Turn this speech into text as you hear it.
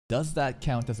does that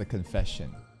count as a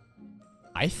confession?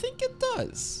 I think it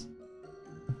does.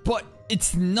 But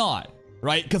it's not,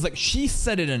 right? Because like she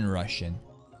said it in Russian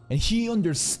and he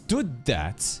understood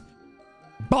that,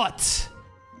 but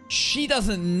she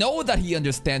doesn't know that he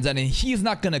understands that and he's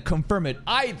not gonna confirm it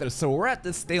either. So we're at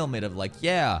this stalemate of like,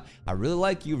 yeah, I really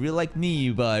like you, really like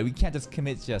me, but we can't just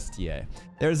commit just yet.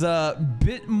 There's a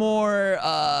bit more,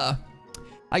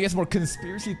 I guess more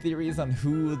conspiracy theories on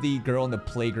who the girl in the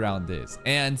playground is.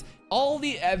 And all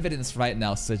the evidence right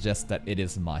now suggests that it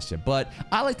is Masha. But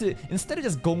I like to, instead of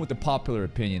just going with the popular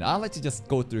opinion, I like to just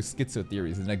go through schizo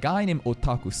theories. And a guy named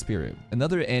Otaku Spirit,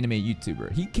 another anime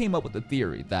YouTuber, he came up with the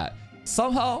theory that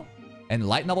somehow, and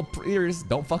light novel readers,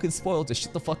 don't fucking spoil, just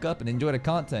shut the fuck up and enjoy the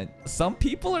content. Some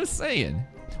people are saying,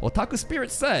 Otaku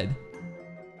Spirit said,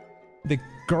 the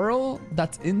girl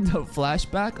that's in the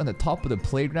flashback on the top of the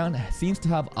playground seems to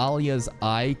have Alya's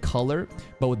eye color,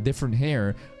 but with different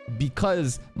hair,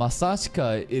 because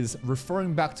Masashika is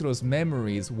referring back to those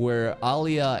memories where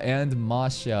Alya and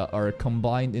Masha are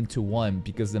combined into one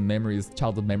because the memories,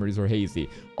 childhood memories, are hazy.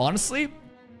 Honestly,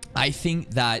 I think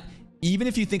that even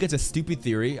if you think it's a stupid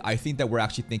theory, I think that we're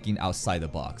actually thinking outside the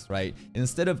box, right?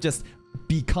 Instead of just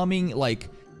becoming like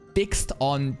fixed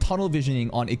on tunnel visioning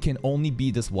on it can only be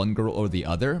this one girl or the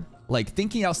other, like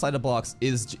thinking outside the box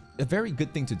is a very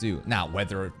good thing to do. Now,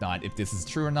 whether or not, if this is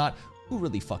true or not, who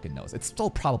really fucking knows? It's still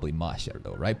probably Masha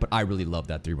though, right? But I really loved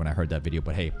that theory when I heard that video.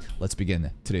 But hey, let's begin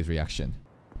today's reaction.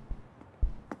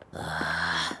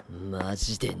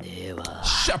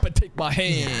 Shut up, take my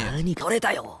hand.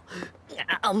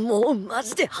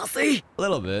 A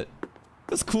little bit.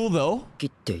 That's cool though.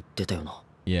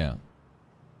 Yeah.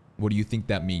 What do you think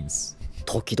that means?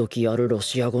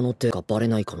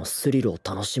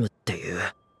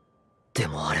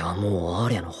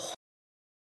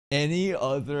 Any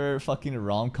other fucking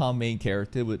rom-com main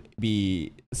character would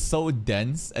be so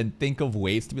dense and think of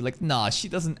ways to be like, nah, she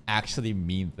doesn't actually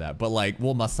mean that. But like,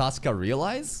 will Masashika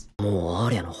realize?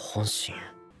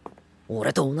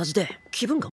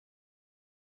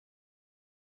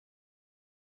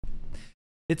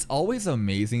 It's always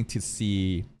amazing to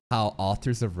see how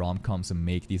authors of rom-coms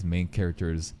make these main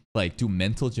characters like do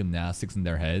mental gymnastics in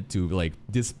their head to like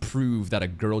disprove that a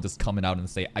girl just coming out and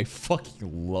say, I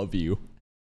fucking love you,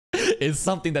 is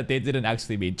something that they didn't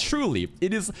actually mean. Truly,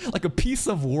 it is like a piece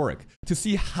of work to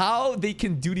see how they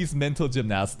can do these mental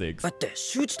gymnastics.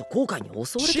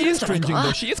 She is cringing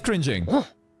though, she is cringing. Lore,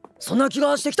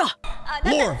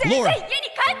 Lore.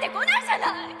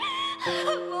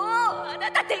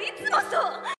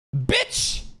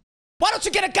 Bitch! Why don't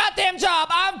you get a goddamn job?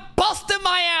 I'm busting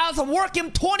my ass. I'm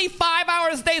working 25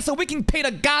 hours a day so we can pay the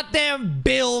goddamn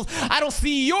bills. I don't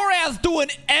see your ass doing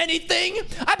anything.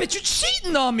 I bet you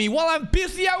cheating on me while I'm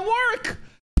busy at work.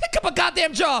 Pick up a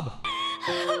goddamn job.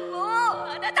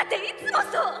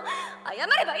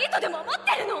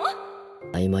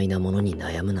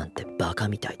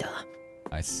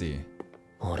 I see.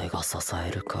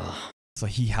 So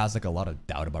he has like a lot of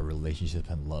doubt about relationships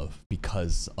and love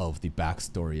because of the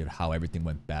backstory of how everything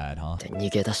went bad, huh?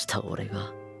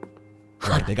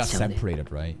 Right, they got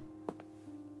separated, right?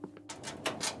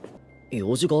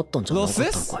 Little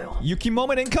sis? Yuki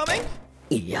moment incoming?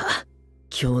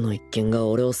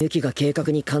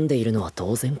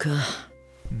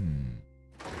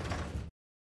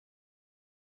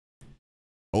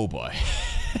 Oh boy.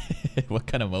 What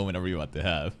kind of moment are we about to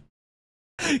have?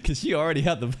 Because she already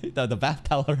had the bath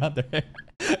towel around her hair.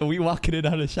 And we walking in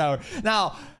out of the shower.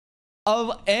 Now,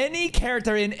 of any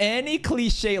character in any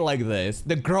cliche like this,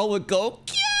 the girl would go,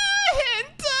 yeah,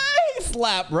 hentai,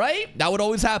 slap, right? That would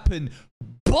always happen.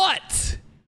 But,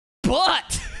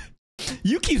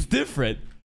 Yuki's different.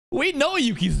 We know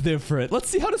Yuki's different. Let's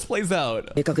see how this plays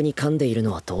out.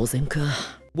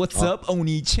 What's up,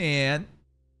 Oni-chan?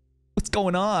 What's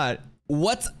going on?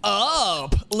 What's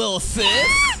up, little sis?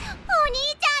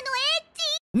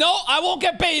 No, I won't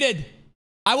get baited.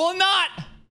 I will not.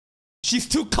 She's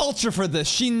too cultured for this.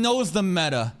 She knows the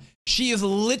meta. She is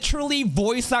literally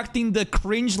voice acting the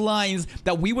cringe lines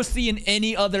that we would see in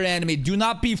any other anime. Do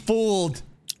not be fooled.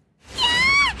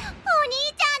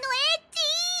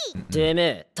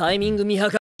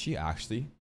 She actually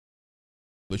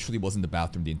literally was in the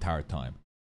bathroom the entire time.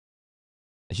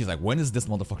 And she's like, when is this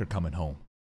motherfucker coming home?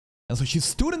 And so she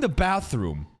stood in the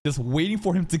bathroom just waiting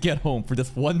for him to get home for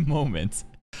this one moment.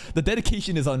 The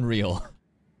dedication is unreal.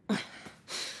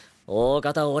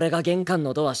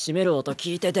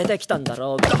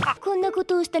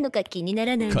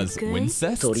 Because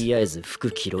Wincest?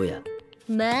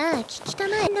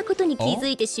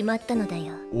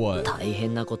 What?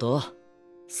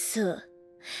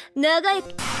 長い着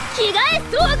替え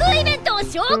遭遇イベントを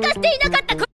消化していなかっ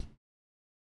た。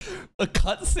 A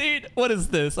cutscene? What is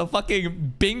this? A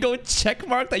fucking bingo check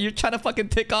mark that you're trying to fucking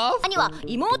tick off? 兄は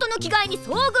妹の着替えに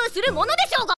遭遇するもので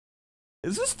しょうが。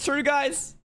 Is this true,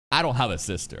 guys? I don't have a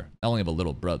sister. I only have a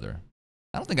little brother.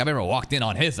 I don't think I've ever walked in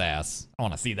on his ass. I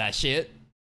don't want to see that shit.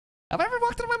 Have I ever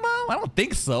walked in on my mom? I don't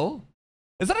think so.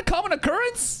 Is that a common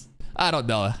occurrence? I don't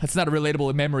know. It's not a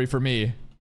relatable memory for me.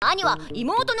 兄は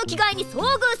妹の着替えに遭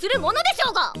遇するものでし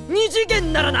ょうが。二次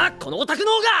元ならな、このオタク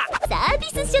の方が。サービ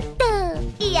スショッ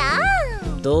ト。いや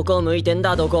ー。どこ向いてん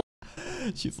だ、どこ。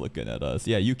 She's looking at us.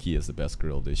 Yeah, Yuki is the best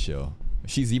girl of this show.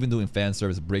 She's even doing fan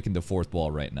service, breaking the fourth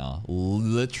wall right now.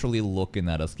 Literally looking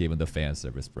at us, giving the fan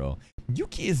service, bro.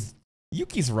 Yuki's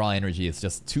raw energy is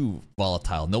just too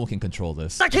volatile. No one can control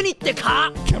this.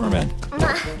 Cameraman.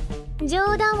 まあ、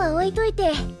冗談は置いとい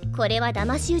て、これは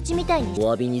騙し討ちみたいに。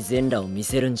お詫びに全裸を見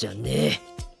せるんじゃねえ。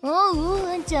おう、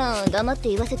あんちゃん、黙って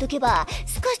言わせとけば、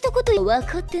すかしたこと分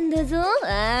かってんだぞ。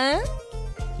ああ？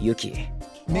ユキ。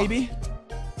Maybe.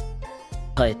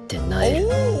 帰ってない。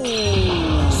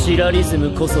シラリズ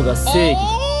ムこそが正義。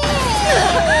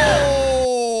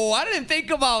I didn't think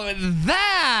about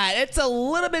that. It's a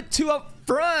little bit too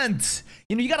upfront.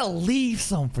 You know, you gotta leave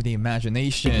some for the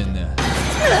imagination.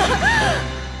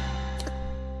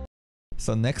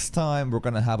 So next time we're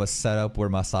gonna have a setup where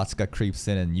Masatsuka creeps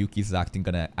in and Yuki's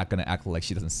gonna act like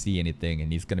she doesn't see anything,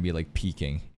 and he's gonna be like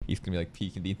peeking. He's gonna be like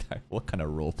peeking the entire. What kind of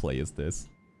roleplay is this?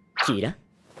 Kira?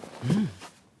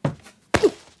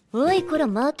 おい、こら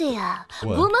待てや。ご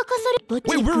まかされ。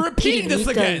 Wait, we're repeating this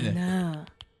again.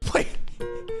 Wait.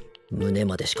 胸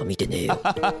までしか見てねえよ。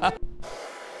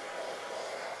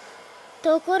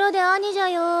ところで兄じゃ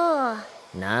よ。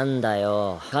なんだ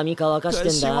よ、髪乾かして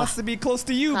んだ。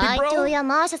会長や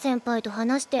マーシャ先輩と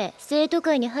話して生徒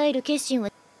会に入る決心は。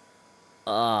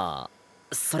ああ、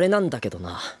それなんだけど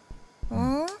な。ア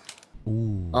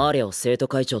ーリャを生徒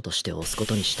会長として推すこ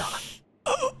とにした。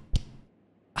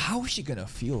How is she gonna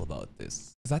feel about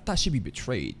this? Because I thought she'd be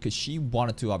betrayed. Because she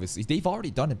wanted to, obviously. They've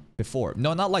already done it before.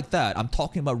 No, not like that. I'm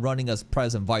talking about running as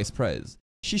prez and vice prez.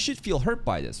 She should feel hurt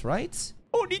by this, right?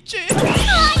 Oni-chan!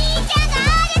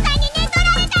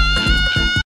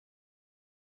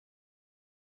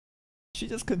 She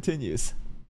just continues.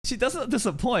 She doesn't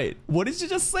disappoint. What did you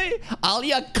just say?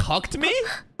 Alya cucked me?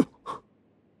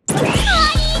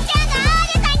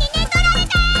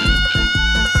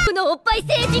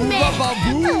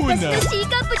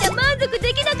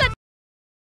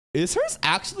 Is hers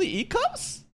actually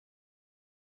E-cups?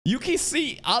 Yuki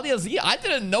see Alya's E? I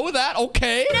didn't know that.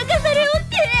 Okay.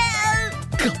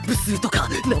 カップ数とか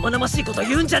生々しいこと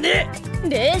言うんじゃねえ。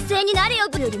冷静になれよ。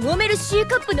より揉める C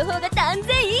カップの方が断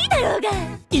然いいだろうが。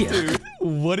いや。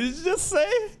 What did you just say?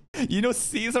 You know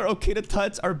C's are okay to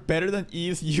touch are better than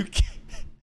E's. You can.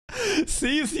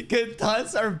 C's you can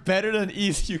touch are better than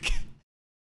E's. You can.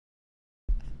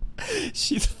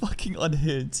 She's fucking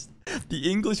unhinged.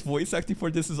 The English voice acting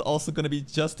for this is also gonna be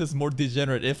just as more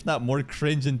degenerate, if not more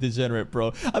cringe and degenerate,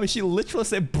 bro. I mean, she literally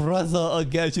said brother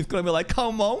again. She's gonna be like,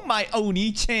 come on, my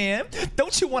Oni-chan.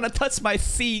 Don't you wanna touch my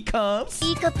C-cups?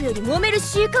 E カップより揉める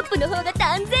C カップの方が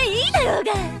断然いいだろう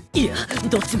が。いや、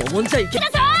どっちも揉んじゃいけな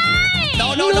い。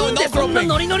No, no, no, なんでそんな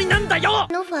ノリノリなんだよ。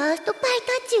のファーストパイタ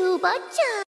ッチ奪っち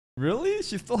ゃう。 Really?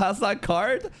 She still has that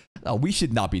card? No, we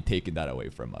should not be taking that away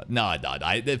from her. No, it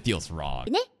feels wrong.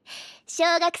 ね、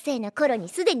小学生の頃に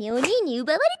すでにお兄に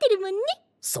奪われてるもんね。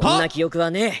そんな記憶は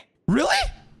ねえ。Really?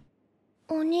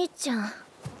 お兄ちゃん、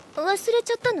忘れ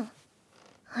ちゃったの。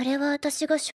あれは私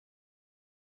が。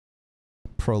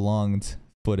 Prolonged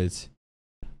footage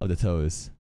of the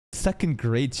toes. Second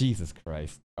grade? Jesus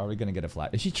Christ. Are we gonna get a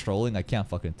flat? Is she trolling? I can't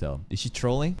fucking tell. Is she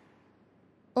trolling?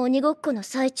 鬼ごっこの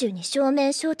最中に正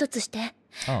面衝突して、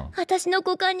私の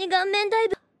股間に顔面ダイ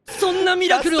ブ。そんなミ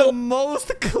ラクル That's the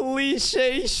most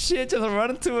cliche shit. Just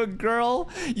run into a girl.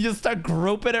 You just start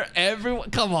groping her everywhere.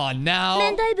 Come on now. 顔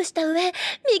面ダイブした上、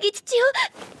右乳を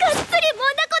がっつり揉んだこ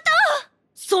と。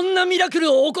そんなミラク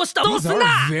ルを起こした。どうすん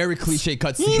な。 Very cliche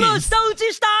cutscenes. 今舌打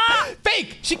ちした。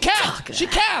 Fake. She capped. She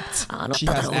capped. She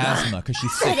has asthma because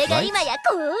she's sick, それが right? 今や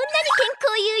こんなに健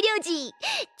康有料児。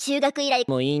中学以来。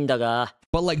もういいんだが。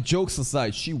 But like jokes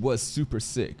aside, she was super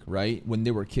sick, right? When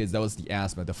they were kids, that was the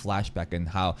asthma, the flashback, and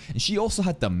how. And she also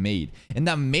had the maid. And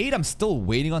that maid, I'm still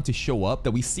waiting on to show up.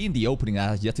 That we see in the opening that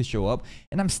has yet to show up.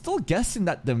 And I'm still guessing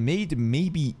that the maid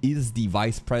maybe is the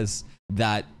vice prez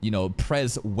that, you know,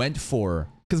 Prez went for.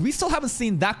 Because we still haven't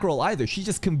seen that girl either. She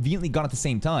just conveniently gone at the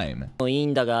same time. もういい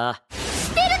んだが。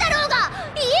してるだろうが、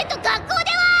家と学校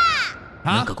で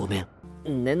は。なんかごめん。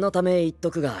念のため言っと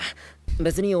くが。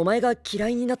別にお前が嫌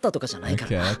いになったとかじゃないか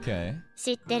らな。Okay.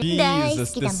 知ってる。大好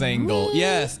Jesus, きだ this もん angle. ね。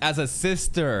 Yes, as a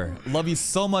sister. Love you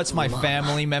so much, my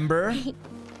family member.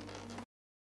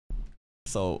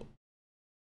 So,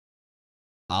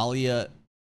 Alya,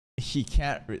 he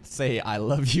can't say I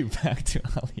love you back to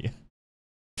Alya.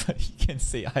 But he can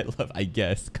say I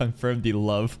guess, confirm the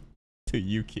love to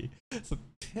Yuki. So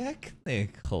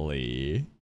technically,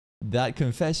 that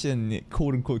confession,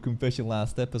 quote-unquote confession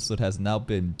last episode has now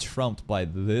been trumped by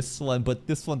this one, but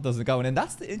this one doesn't go in. And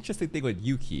that's the interesting thing with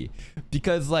Yuki.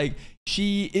 Because, like,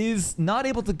 she is not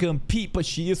able to compete, but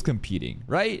she is competing,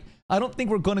 right? I don't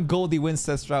think we're gonna go the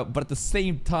Wincest route, but at the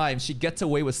same time, she gets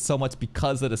away with so much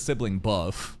because of the sibling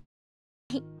buff.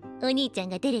 お兄ちゃん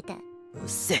が出れた。うっ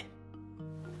せ。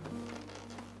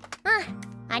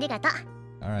ありがとう。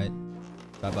 Alright.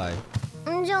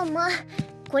 Bye-bye. じゃあまあ、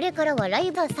これからはラ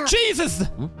イブはさ。 Jesus!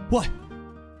 What?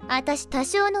 私多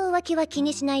少の浮気は気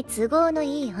にしない都合の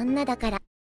いい女だから。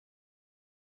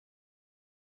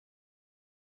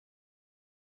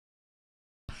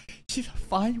She's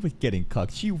fine with getting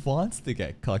cucked. She wants to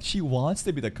get cucked. She wants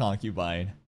to be the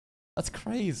concubine. That's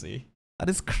crazy. That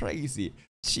is crazy.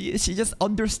 She just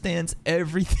understands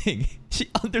everything. She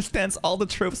understands all the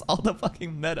tropes, all the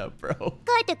fucking meta, bro.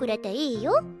 書いてくれていい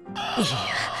よ。いや、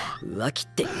浮気っ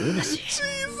て言うなし。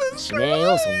しねえ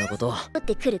よ、そんなこと。っ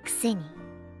てくるくせに。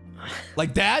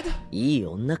Like dad? いい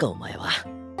女か、お前は。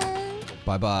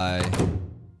Bye bye.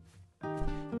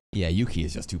 Yeah, Yuki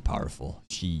is just too powerful.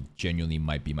 She genuinely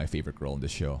might be my favorite girl in the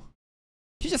show.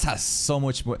 She just has so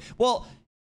much more. Well,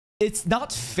 it's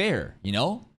not fair, you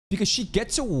know? Because she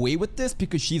gets away with this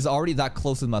because she's already that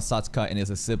close with Masatsuka and is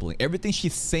a sibling. Everything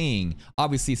she's saying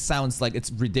obviously sounds like it's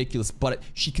ridiculous, but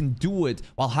she can do it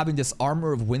while having this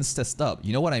armor of Wincest up.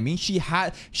 You know what I mean? She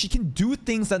can do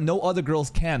things that no other girls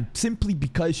can simply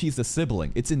because she's a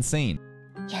sibling. It's insane.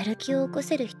 やる気を起こ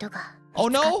せる人が Oh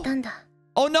見つか no! ったんだ。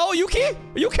 Oh no, Yuki?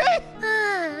 Are you okay?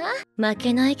 ああ、負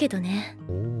けないけどね。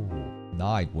 Oh,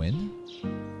 now I win?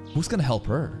 Who's gonna help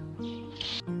her?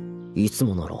 いつ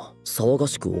もなら騒が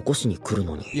しく起こしに来る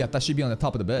のに。 Yeah, that should be on the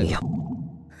top of the bed. いや、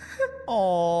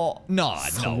 Oh, no,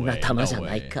 そ no んな way, 玉 no じゃ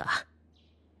ない way. か。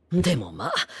でもま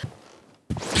あ。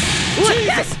俺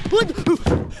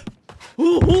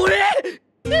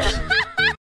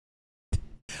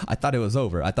I thought it was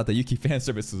over. I thought the Yuki fan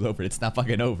service was over. It's not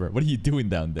fucking over. What are you doing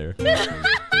down there? シリア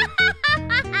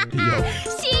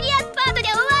スパートで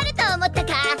終わると思った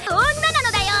か。女な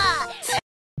のだよ。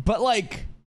 But like,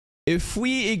 if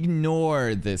we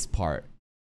ignore this part,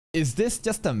 is this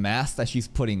just a mask that she's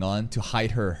putting on to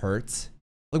hide her hurt?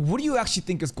 Like, what do you actually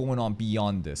think is going on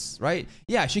beyond this, right?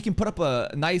 Yeah, she can put up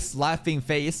a nice laughing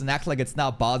face and act like it's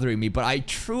not bothering me, but I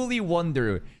truly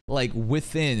wonder, like,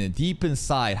 within, deep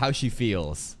inside, how she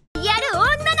feels. やる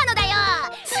女なのだよ。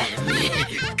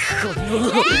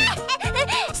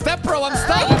 Step bro, I'm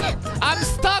stuck! I'm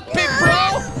stuck, big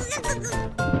bro!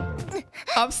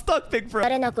 I'm stuck, big bro! や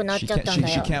れなくなっちゃったんだ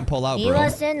She よ。 can't pull out, 言わ bro.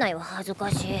 せんなよ、恥ず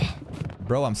かしい。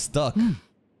 Bro, I'm stuck.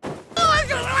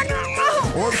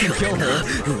 Or we can kill her.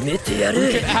 埋めてや We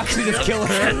る。 can actually just kill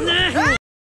her.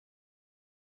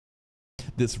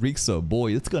 This Rikso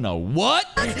boy, it's gonna what?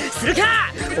 するか。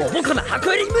おぼこの箱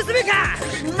入り娘か。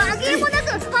紛れもな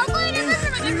く箱入れ娘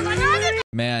です。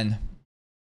 Man,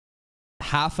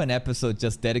 half an episode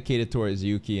just dedicated towards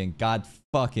Yuki, and god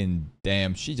fucking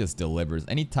damn, she just delivers.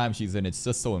 Anytime she's in, it's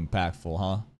just so impactful,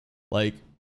 huh? Like,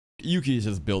 Yuki is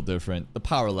just built different. The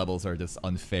power levels are just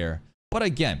unfair. But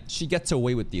again, she gets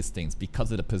away with these things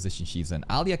because of the position she's in.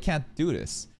 Alya can't do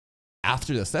this.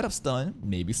 After the setup's done,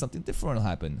 maybe something different will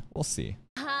happen. We'll see.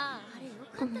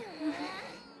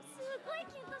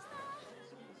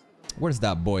 Where's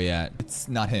that boy at? It's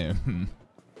not him.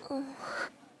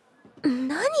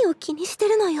 何を気にして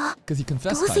るのよ。 Because he ど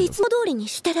confessed うせ kind い of. つも通りに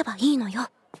してればいいのよ。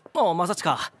お、まさち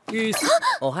か。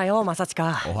おはよう、まさち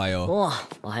か。 Ohio. お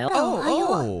はよう。おはよ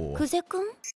う。 Oh. 久世くん？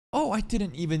 Oh, I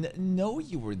didn't even know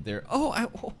you were there. Oh,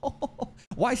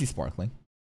 why is he sparkling?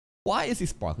 Why is he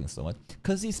sparkling so much?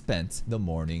 Because he spent the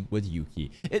morning with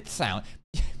Yuki. It sounds...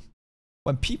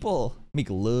 When people make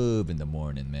love in the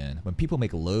morning, man. When people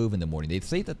make love in the morning, they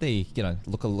say that they, you know,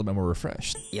 look a little bit more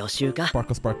refreshed. 予習か。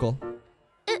 Sparkle, sparkle.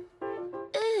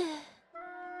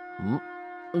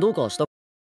 どうかした。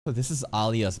 So this is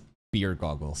Alya's beer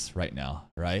goggles right now,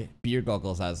 right? Beer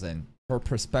goggles as in her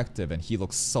perspective, and he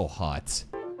looks so hot.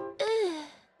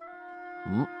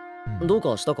 どう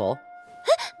かしたか。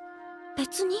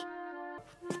別に。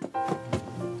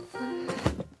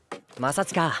まさ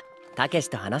ちか。たけし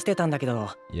と話してたんだけど、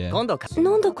 Yeah. 今度か。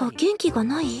なんだか元気が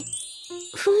ない？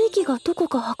雰囲気がどこ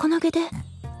か儚げで。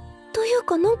という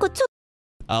かなんかちょっ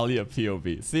と。Alya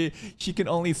POV. See, she can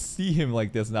only see him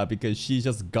like this now because she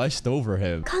just gushed over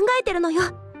him. 考えてるのよ。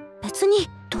別に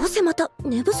どうせまた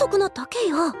寝不足なだけ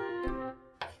よ。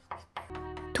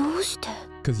どうして？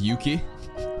 Cause Yuki?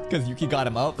 Cause Yuki got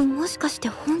him up? もしかして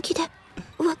本気で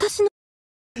私の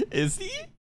Is he?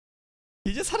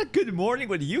 He just had a good morning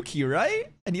with Yuki,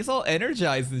 right? And he's all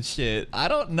energized and shit. I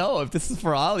don't know if this is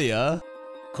for Alya.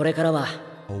 これからは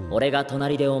俺が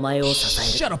隣でお前を支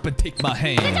える。 Shut up and take my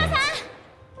hand.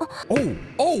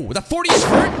 Oh, that 40-inch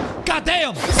vert?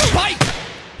 Goddamn! Spike!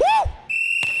 Woo!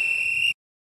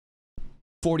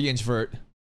 40-inch vert.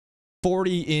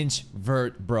 40-inch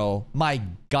vert, bro. My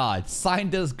god. Sign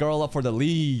this girl up for the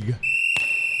league.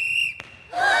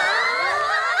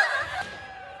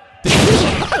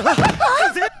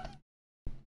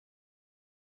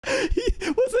 He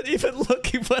wasn't even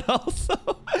looking, but also...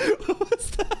 What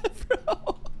was that,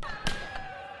 bro?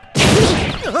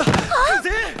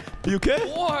 You okay?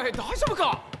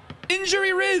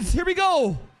 Injury Riz! Here we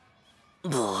go! ボ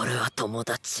ールは友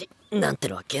達なんて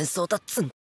のは幻想だっつ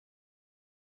ん。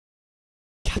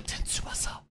 Captain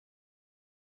Tsubasa.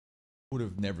 Would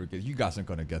have never get. You guys aren't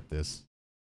gonna get this.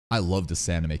 I love this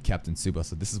anime, Captain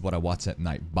Tsubasa. This is what I watch at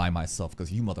night by myself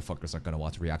because you motherfuckers aren't gonna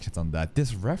watch reactions on that.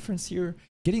 This reference here,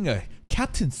 getting a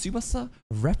Captain Tsubasa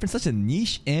reference, such a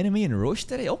niche anime in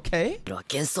Roshidere. Okay. は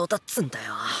幻想だっつんだ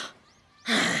よ。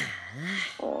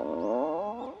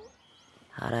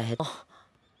腹減った。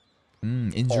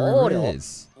Injury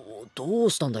Riz. どう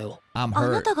したんだよ。 I'm あ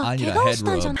な hurt. たが I need 怪 a 我を head し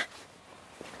たんじゃ rub. ない？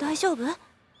大丈夫？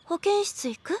保健室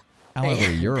行く？ I wanna go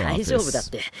to your 大丈夫だっ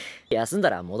office. て。休んだ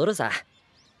ら戻るさ。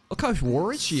 Look how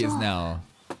worried she is now.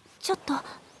 ちょっと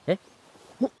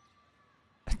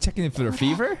Checking in for the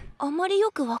fever? あまり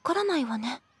よくわからないわ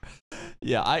ね。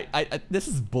 Yeah, I this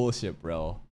is bullshit,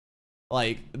 bro.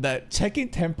 Like, the checking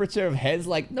temperature of heads,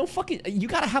 like, no fucking, you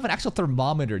gotta have an actual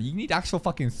thermometer. You need actual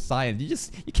fucking science.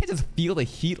 You can't just feel the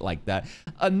heat like that.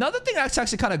 Another thing that's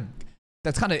actually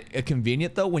that's kind of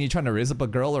convenient though when you're trying to raise up a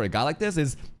girl or a guy like this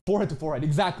is forehead to forehead.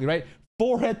 Exactly, right?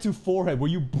 Forehead to forehead where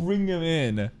you bring him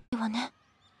in. わね。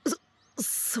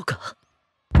そうか。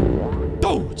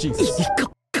 Oh, Jesus. か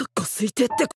っこついてっ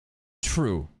て。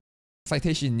 True.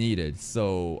 Citation needed.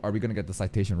 So, are we gonna get the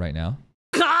citation right now?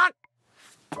 かっ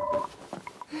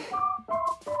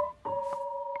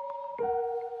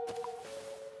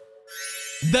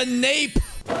The nape!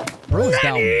 Bro's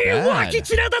down bad. 脇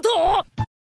ちらだと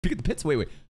Peek at the pits? Wait.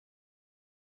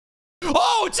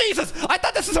 Oh, Jesus! I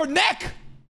thought this was her neck!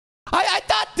 I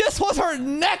thought this was her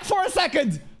neck for a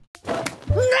second! 何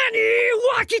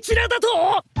脇ちらだと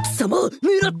貴様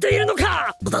狙っているの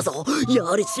かだぞや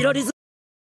はり知られず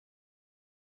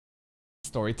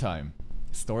Story time.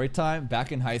 Story time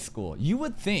back in high school. You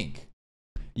would think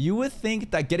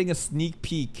that getting a sneak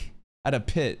peek at a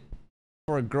pit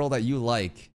for a girl that you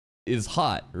like is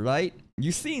hot, right?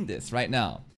 You've seen this right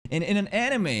now. In an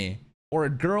anime where a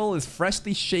girl is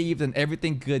freshly shaved and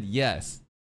everything good, yes.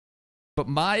 But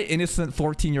my innocent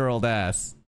 14-year-old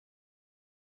ass,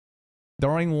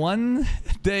 during one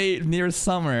day near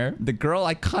summer, the girl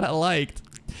I kinda liked,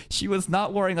 she was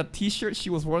not wearing a t-shirt, she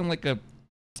was wearing like a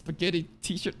spaghetti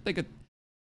t-shirt,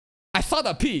 I saw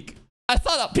that peak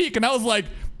and I was like,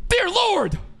 dear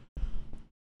Lord,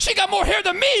 she got more hair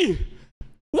than me!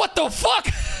 What the fuck?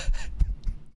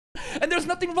 And there's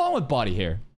nothing wrong with body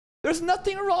hair. There's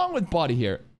nothing wrong with body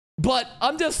hair. But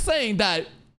I'm just saying that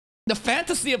the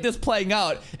fantasy of this playing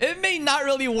out, it may not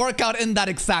really work out in that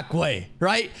exact way,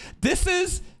 right? This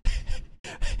is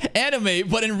anime,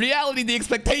 but in reality, the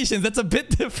expectations, that's a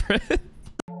bit different.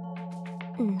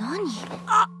 何？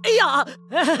あいや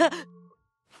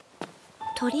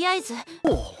とりあえず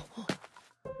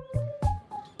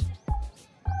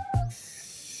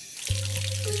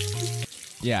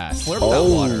Yeah, slurp that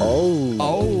water. Oh.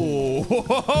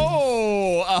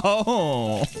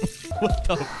 Oh. What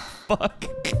the fuck?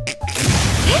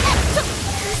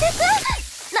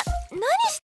 何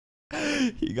し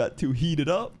He got too heated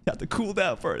up. Had to cool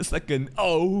down for a second.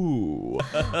 Oh.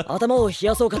 頭を冷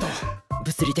やそうかと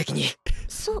物理的に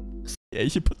そう Yeah, you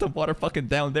should put the water fucking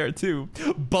down there too.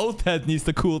 Both heads needs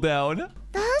to cool down.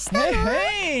 どうしたの？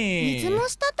 Hey, 水 hey. も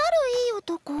滴るいい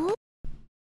男？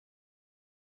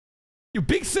 You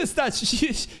big sis that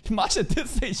Masha did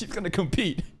say she's gonna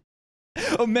compete.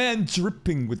 A man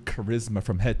dripping with charisma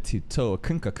from head to toe.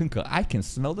 Kunka, I can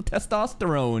smell the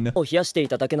testosterone. を冷やしてい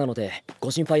ただけなので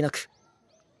ご心配なく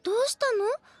どうしたの？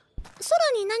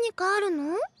空に何かある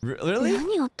の？ Really?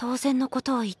 何を当然のこ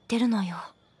とを言ってるのよ。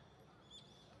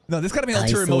 No, this gotta be 体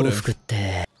ulterior 操 motive. 服っ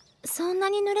て そんな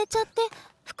に濡れちゃって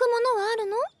拭くものはある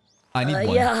の？ I need い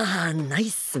one. やーないっ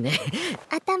すね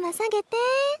頭下げて。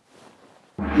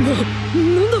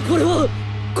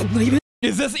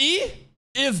Is this E?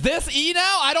 Is this E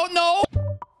now? I don't know.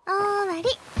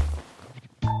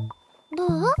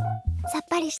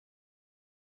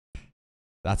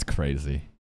 That's crazy.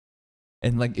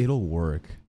 And like it'll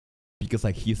work because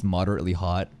like he's moderately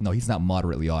hot. No, he's not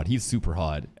moderately hot. He's super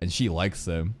hot and she likes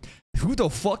him. Who the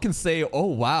fuck can say, oh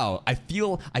wow, I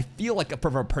feel like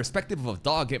from a perspective of a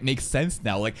dog, it makes sense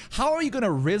now. Like, how are you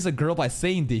gonna riz a girl by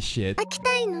saying this shit? Are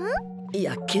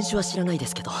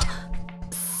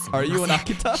you an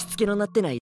Akita?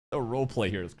 The roleplay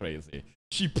here is crazy.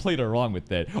 She played her wrong with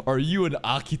that. Are you an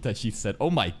Akita? She said. Oh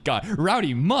my god,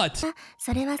 rowdy mutt!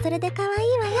 He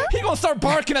gonna start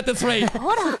barking at this rate! Yo,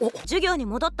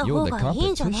 the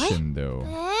competition though.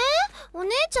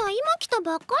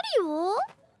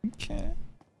 Okay.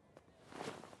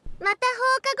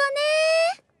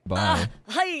 Bye.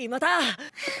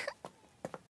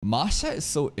 Masha is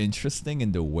so interesting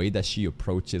in the way that she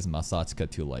approaches Masatsuka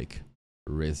to like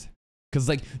Riz. Cause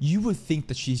like you would think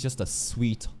that she's just a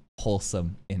sweet,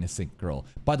 wholesome, innocent girl.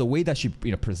 By the way that she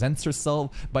presents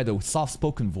herself, by the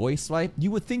soft-spoken voice, right?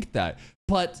 You would think that.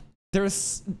 But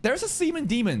there's a semen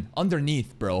demon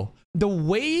underneath, bro. The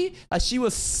way that she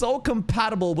was so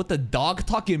compatible with the dog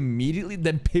talk immediately,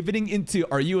 then pivoting into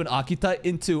are you an Akita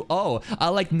into oh, I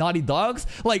like naughty dogs.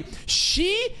 Like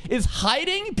she is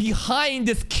hiding behind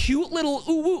this cute little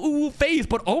ooh face,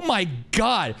 but oh my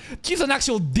god, she's an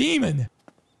actual demon.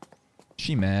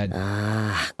 She mad.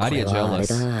 Alya jealous.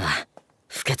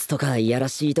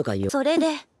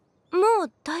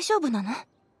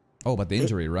 Oh, but the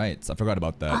injury, right? I forgot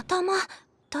about that.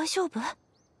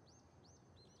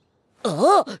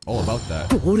 Oh, about that.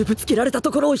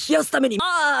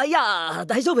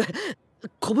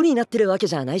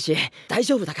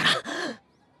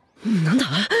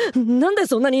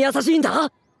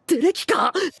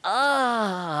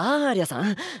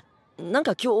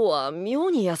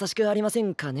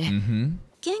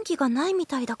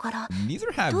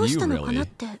 Neither have you, really.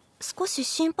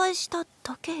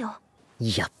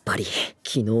 やっぱり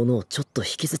昨日のちょっと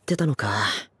引きずってたのか。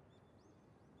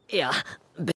いや、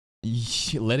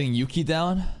 letting Yuki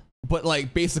down? But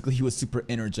like basically he was super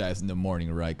energized in the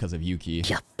morning, right? Because of Yuki.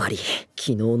 やっぱり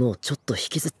昨日のちょっと引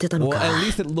きずってたのか。 Well, at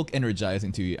least it looked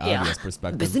energizing to Alya's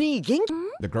perspective. 別に元気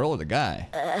The girl or the guy?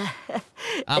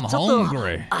 I'm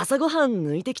hungry. 朝ごはん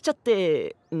抜いてきちゃっ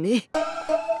てね。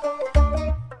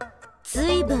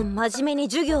随分真面目に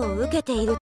授業を受けてい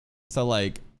る。 So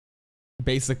like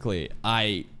basically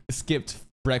I skipped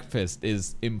breakfast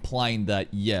is implying that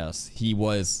yes, he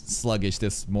was sluggish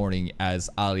this morning as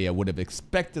Alya would have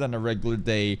expected on a regular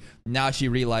day. Now she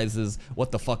realizes,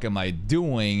 what the fuck am I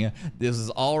doing? This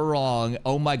is all wrong.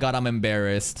 Oh my god, I'm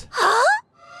embarrassed. Huh?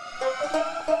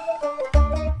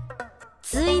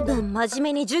 随分真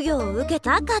面目に授業を受け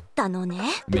たかったのね。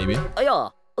 Maybe. い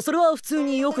や、それは普通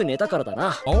によく寝たからだ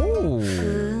な。Oh.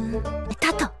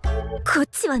 だと、こっ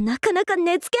ちはなかなか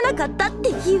寝つけなかったって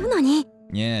いうのに。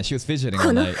 Yeah, she was fidgeting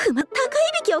all night.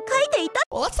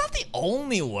 Well, that's not the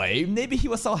only way. Maybe he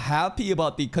was so happy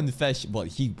about the confession. Well,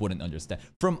 he wouldn't understand.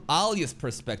 From Alya's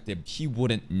perspective, he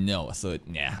wouldn't know. So,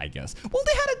 yeah, I guess. Well,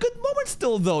 they had a good moment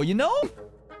still, though, you know?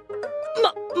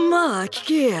 まあ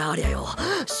聞けありゃよ。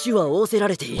手話を仰せら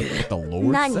れている。The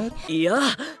Lord said? いや、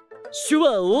手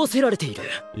話を仰せられている。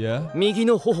Yeah? 右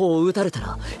の頬を打たれた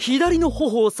ら左の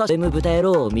頬を刺し。豚野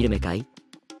郎を見る目かい？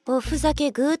おふざ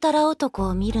けぐうたら男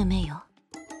を見る目よ。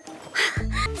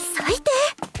最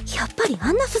低。やっぱり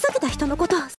あんなふざけた人のこ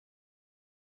と。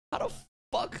How the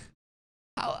fuck?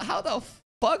 How the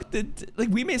fuck did like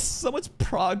we made so much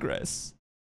progress?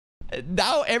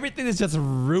 Now everything is just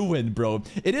ruined, bro.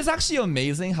 It is actually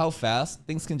amazing how fast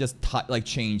things can just like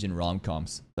change in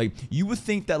rom-coms. Like you would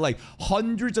think that like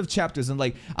hundreds of chapters and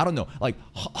like I don't know, like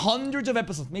hundreds of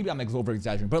episodes. Maybe I'm over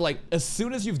exaggerating, but like as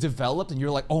soon as you've developed and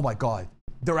you're like, oh my god,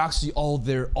 they're actually all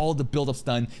there, all the build-up's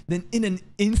done. Then in an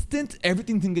instant,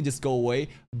 everything can just go away.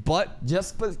 But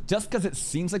just because it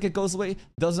seems like it goes away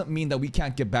doesn't mean that we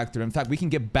can't get back there. In fact, we can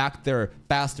get back there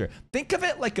faster. Think of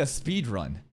it like a speed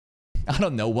run. I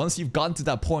don't know, once you've gotten to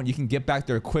that point, you can get back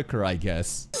there quicker, I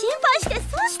guess. 心配して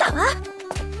損したわ。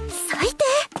最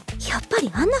低。やっぱり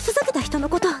あんなふざけた人の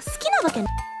こと好きなわけ。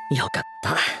よかっ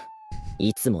た。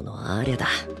いつものあれだ。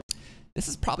This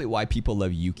is probably why people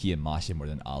love Yuki and Masha more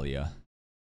than Alya.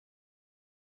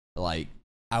 Like,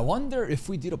 I wonder if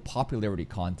we did a popularity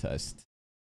contest,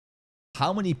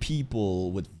 how many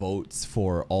people would vote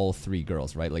for all three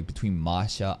girls, right? Like between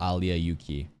Masha, Alya,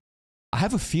 Yuki. I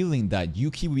have a feeling that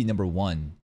Yuki would be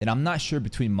 #1, and I'm not sure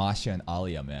between Masha and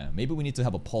Alya, man. Maybe we need to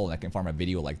have a poll and I can farm a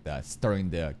video like that, stirring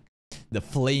the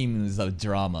flames of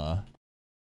drama.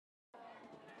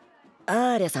 ア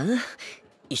ーリャさん、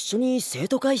一緒に生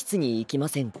徒会室に行きま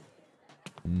せん？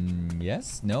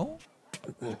 Yes? No?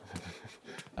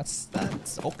 That's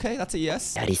okay. That's a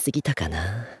yes. やりすぎたか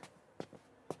な。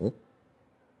お？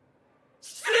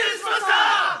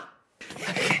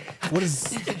 What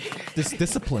is this こ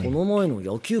discipline? の前の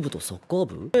野球部とサッカー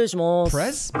部？失礼しま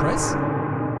す。 Prez?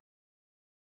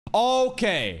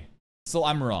 Okay. So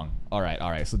I'm wrong. Alright.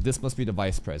 So this must be the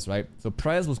vice prez, right? So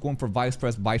prez was going for vice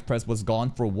prez. Vice prez was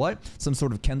gone for what? Some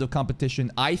sort of kendo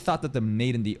competition. I thought that the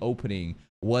maid in the opening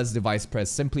was the vice prez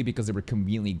simply because they were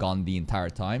conveniently gone the entire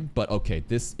time. But okay,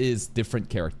 this is different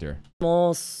character.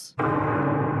 ます。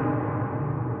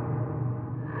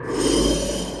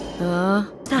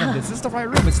Damn, this is the right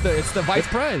room. It's the vice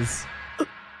prez.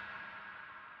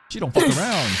 She don't fuck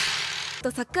around.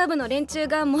 サッカー部の連中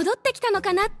が戻ってきたの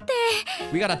かなって。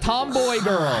 We got a tomboy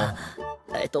girl.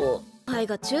 パイ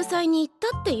が仲裁に行っ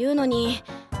たっていうのに、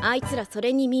あいつらそ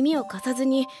れに耳を貸さず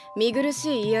に見苦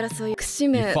しい言い争いをくし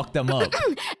め。 You fucked them up.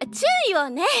 注意を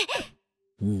ね。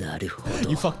なるほど。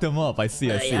 You fucked them up. I see.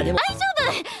 いやでも大丈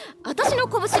夫。私の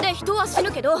拳で人は死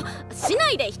ぬけど、し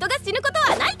ないで人が死ぬこと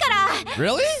はないから。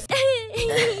 Really?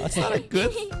 That's not a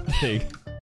good thing.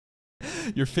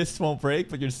 Your fist won't break,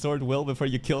 but your sword will before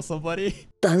you kill somebody.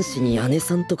 男子に姉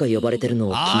さんとか呼ばれてるの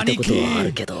を聞いたことはあ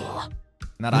るけど。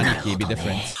Not Aniki, be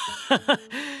different.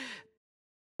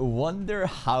 Wonder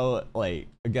how, like,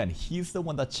 again, he's the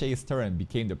one that chased her and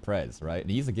became the prez, right?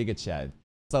 And he's a Giga Chad.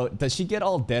 So does she get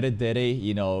all dere,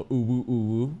 you know,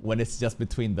 ooh, when it's just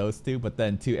between those two? But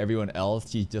then to everyone else,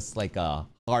 she's just like a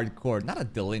hardcore, not a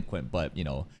delinquent, but, you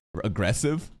know,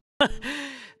 aggressive?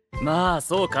 まあ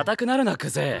そう固くなるなク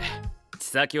ゼ。千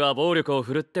咲は暴力を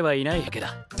振るってはいないわけ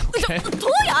だ。Okay. ど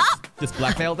うや Just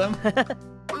blackmail them?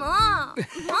 もう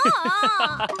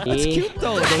That's cute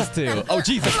though, those two. Oh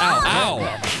Jesus, ow, ow!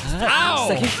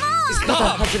 Ow!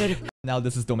 Stop! Now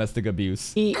this is domestic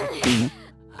abuse. ごめん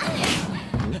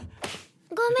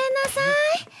なさ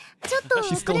い。ちょっと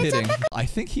She's 遅 still れちゃっ hitting. たか。 I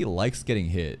think he likes getting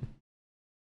hit.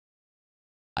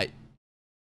 I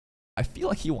feel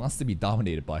like he wants to be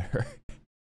dominated by her.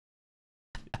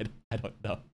 I don't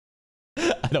know.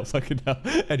 I don't fucking know.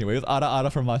 Anyways, Ara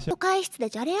from Masha. 会室で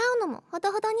じゃれ合うのもほ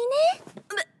どほどにね。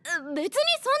別に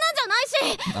そんなんじゃない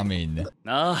し。 I mean,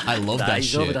 なあ、 I love that 大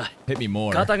丈夫 shit. だ。 Hit me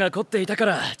more. 肩が凝っていたか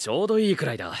らちょうどいいく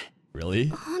らいだ。 Really?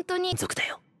 本当に。族だ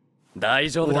よ。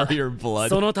大丈夫だ。 Warrior blood.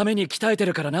 そのために鍛えて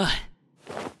るからな。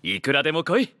いくらでも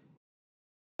来い。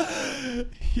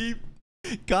 He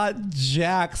got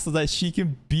Jack so that she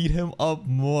can beat him up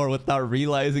more without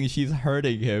realizing she's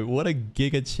hurting him. What a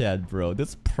Giga Chad, bro.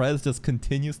 This prez just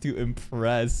continues to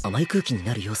impress. 甘い空気に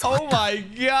なる要素はあっ Oh た。 my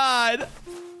god!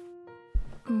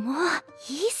 もう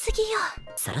言い過ぎよ。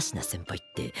サラシナ先輩っ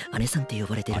て姉さんって呼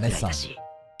ばれてるくらいだし、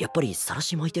やっぱりサラ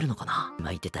シ巻いてるのかな。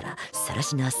巻いてたらサラ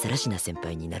シナ先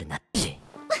輩になるなって。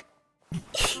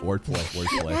Wordplay. そ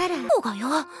うがよ。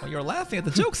 Oh, you're laughing at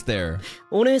the jokes there.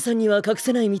 お姉さんには隠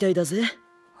せないみたいだぜ。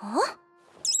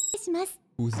します。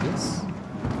 Who's this?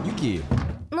 Yuki.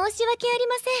 申し訳あり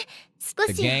ません。少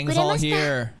The し gang's 遅れ all ました。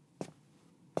 here.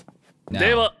 で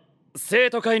Now, は生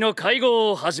徒会の会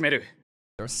合を始める。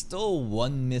 there's still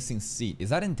one missing seat. Is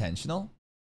that intentional?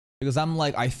 Because I'm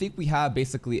like, I think we have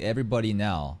basically everybody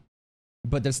now.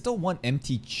 But there's still one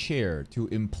empty chair to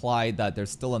imply that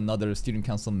there's still another student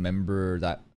council member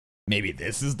that maybe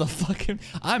this is the fucking...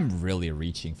 I'm really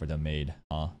reaching for the maid,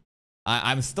 huh?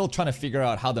 I'm still trying to figure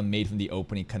out how the maid from the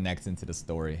opening connects into the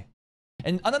story.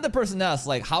 And another person asked,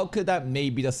 like, how could that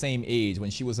maid be the same age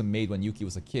when she was a maid when Yuki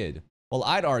was a kid? Well,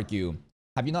 I'd argue,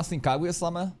 have you not seen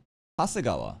Kaguya-sama?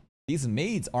 Hasegawa. These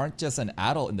maids aren't just an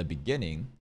adult in the beginning.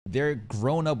 They're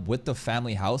grown up with the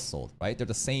family household, right? They're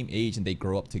the same age and they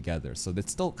grow up together. So that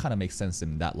still kind of makes sense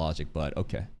in that logic, but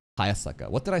okay. Hayasaka.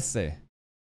 What did I say?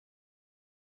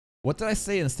 What did I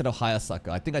say instead of Hayasaka?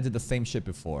 I think I did the same shit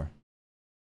before.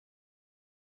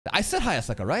 I said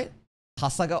Hayasaka, right?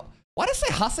 Hasegawa. Why did I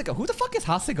say Hasegawa? Who the fuck is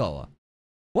Hasegawa?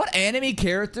 What anime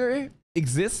character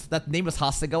exists that name is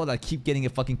Hasegawa that I keep getting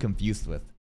it fucking confused with?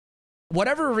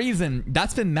 Whatever reason,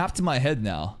 that's been mapped to my head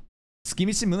now.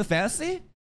 Skimichi Moon Fantasy?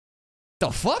 The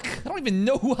fuck? I don't even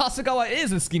know who Hasegawa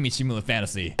is in Skimichi Moon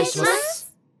Fantasy.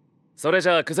 それじ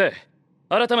ゃあクゼ、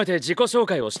改めて自己紹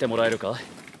介をしてもらえるか。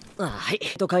はい、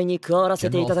都会に加わらせ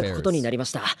ていただくことになりま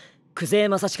した。久世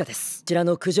正親です。こちら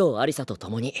の九条ありさと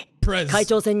共に会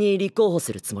長選に立候補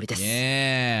するつもりです。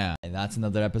Yeah, and that's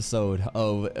another episode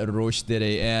of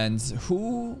Roshidere. And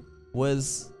who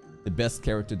was the best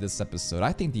character this episode?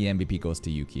 I think the MVP goes to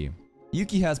Yuki.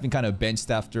 Yuki has been kind of benched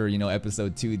after, you know,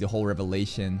 episode 2, the whole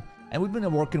revelation. And we've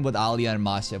been working with Alya and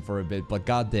Masha for a bit, but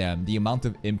goddamn, the amount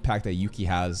of impact that Yuki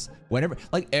has Whenever,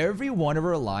 like, every one of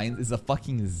her lines is a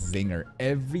fucking zinger.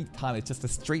 Every time, it's just a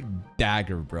straight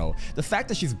dagger, bro. The fact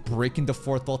that she's breaking the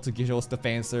fourth wall to show us the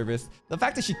fan service. The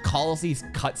fact that she calls these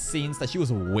cutscenes that she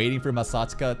was waiting for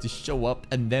Masachika to show up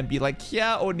and then be like,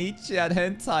 yeah, Onichi and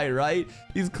hentai, right?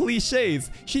 These cliches.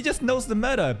 She just knows the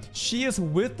meta. She is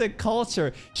with the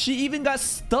culture. She even got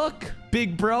stuck,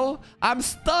 big bro. I'm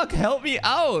stuck. Help me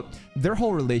out. Their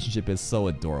whole relationship is so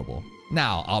adorable.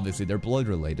 Now, obviously, they're blood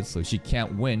related, so she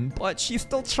can't win, but she's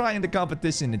still trying the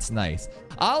competition. It's nice.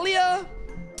 Alya?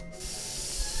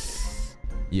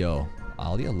 Yo,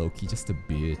 Alya low-key just a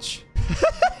bitch.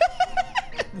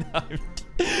 No,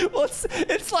 well,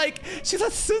 it's like she's a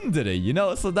tsundere, you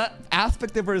know? So that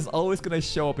aspect of her is always going to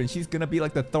show up, and she's going to be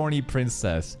like the thorny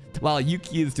princess, while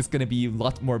Yuki is just going to be a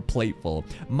lot more playful.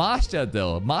 Masha,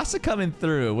 though. Masha coming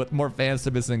through with more fan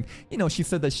service, and, you know, she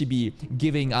said that she'd be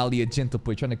giving Ali a gentle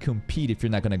push, trying to compete. If you're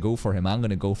not going to go for him, I'm going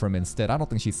to go for him instead. I don't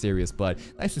think she's serious, but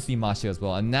nice to see Masha as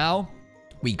well. And now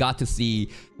we got to see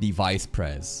the vice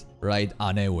prez. Right?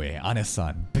 Anewe,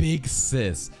 Ane-san, big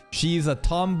sis. She's a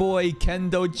tomboy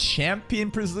kendo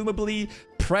champion, presumably.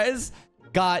 Prez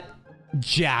got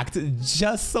jacked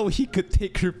just so he could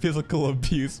take her physical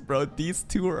abuse, bro. These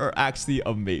two are actually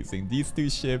amazing. These two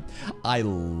ship, I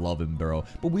love them, bro.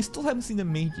 But we still haven't seen the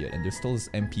maid yet, and there's still this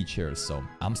MP chair, so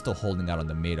I'm still holding out on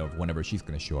the maid of whenever she's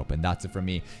gonna show up, and that's it for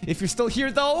me. If you're still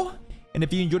here, though, and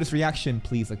if you enjoyed this reaction,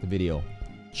 please like the video.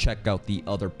 Check out the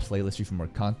other playlists for more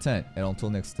content. And until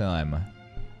next time,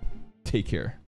 take care.